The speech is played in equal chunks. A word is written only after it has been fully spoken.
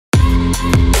Like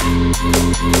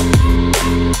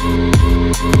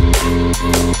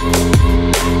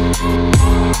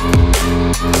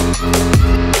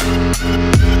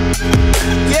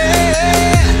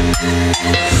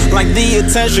the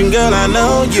attention, girl, I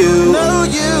know you.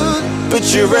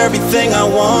 But you're everything I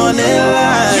want in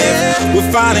life.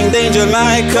 We're fighting danger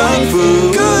like kung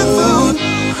fu.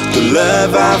 The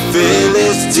love I feel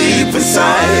is deep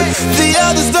inside. The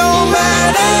others don't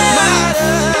matter.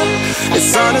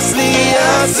 It's honestly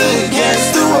us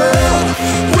against the world.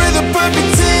 We're the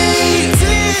perfect team.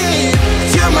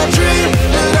 You're my dream,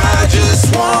 but I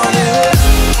just want it.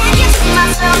 Can't you see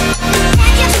myself?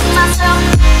 Can't you see myself?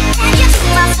 Can't you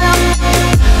see myself?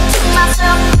 See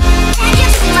myself? Can't you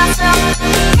see myself?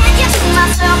 Can't you see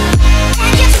myself?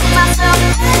 Can't you see myself?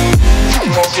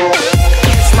 See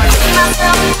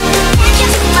myself? Can't you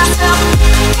see myself?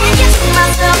 Can't you see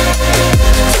myself?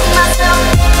 See myself?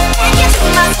 Can't you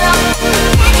see myself?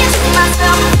 Can't you see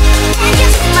myself? Can't you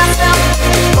see myself?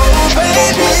 Oh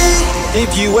baby,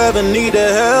 if you ever need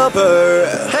a helper,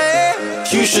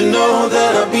 you should know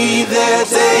that I'll be there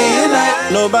day and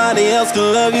night. Nobody else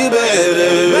can love you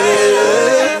better.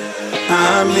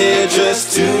 I'm here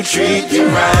just to treat you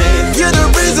right. You're the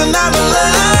reason I'm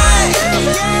alive.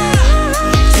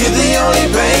 You're the only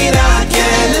pain I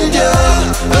can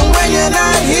endure. And when you're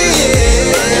not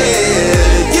here,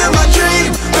 you're my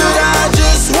dream, but I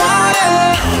just want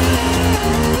it.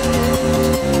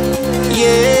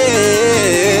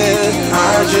 Yeah,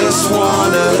 I just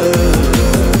wanna.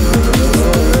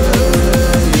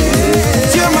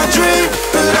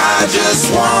 I just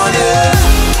want it.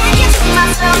 Can't you see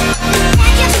myself?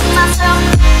 Can't you see myself?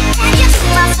 Can't you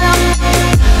see myself?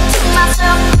 See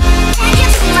myself? Can't you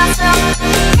see myself?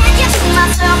 Can't you see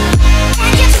myself?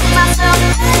 Can't you see myself?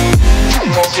 See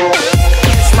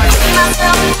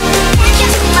myself? Can't you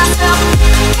see myself?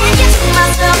 Can't you see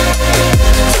myself?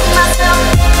 See myself?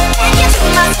 Can't you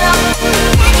see myself?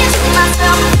 Can't you see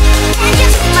myself? Can't you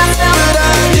see myself? But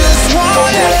I just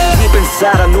want it. Deep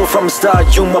inside I knew from the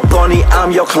start, you my bunny,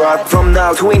 I'm your Clark. From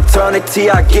now to eternity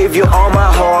I give you all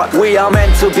my heart. We are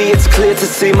meant to be, it's clear to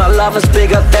see. My love is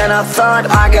bigger than I thought.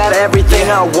 I got everything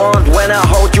I want when I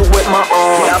hold you with my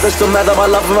arms. The others don't matter, my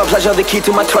love and my pleasure, the key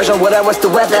to my treasure. Whatever's the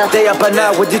weather, day up and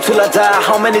out with you till I die.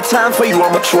 How many times for you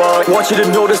I'ma try? Want you to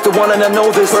notice the one and I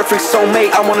know this. Perfect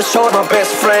soulmate, I wanna show it. My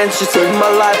best friend, she saved my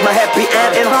life, my happy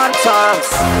end in hard times.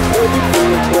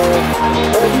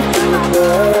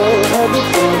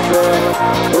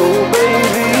 Oh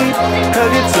baby,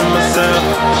 hug it to myself,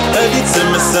 hug it to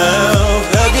myself,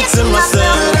 hug it to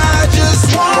myself.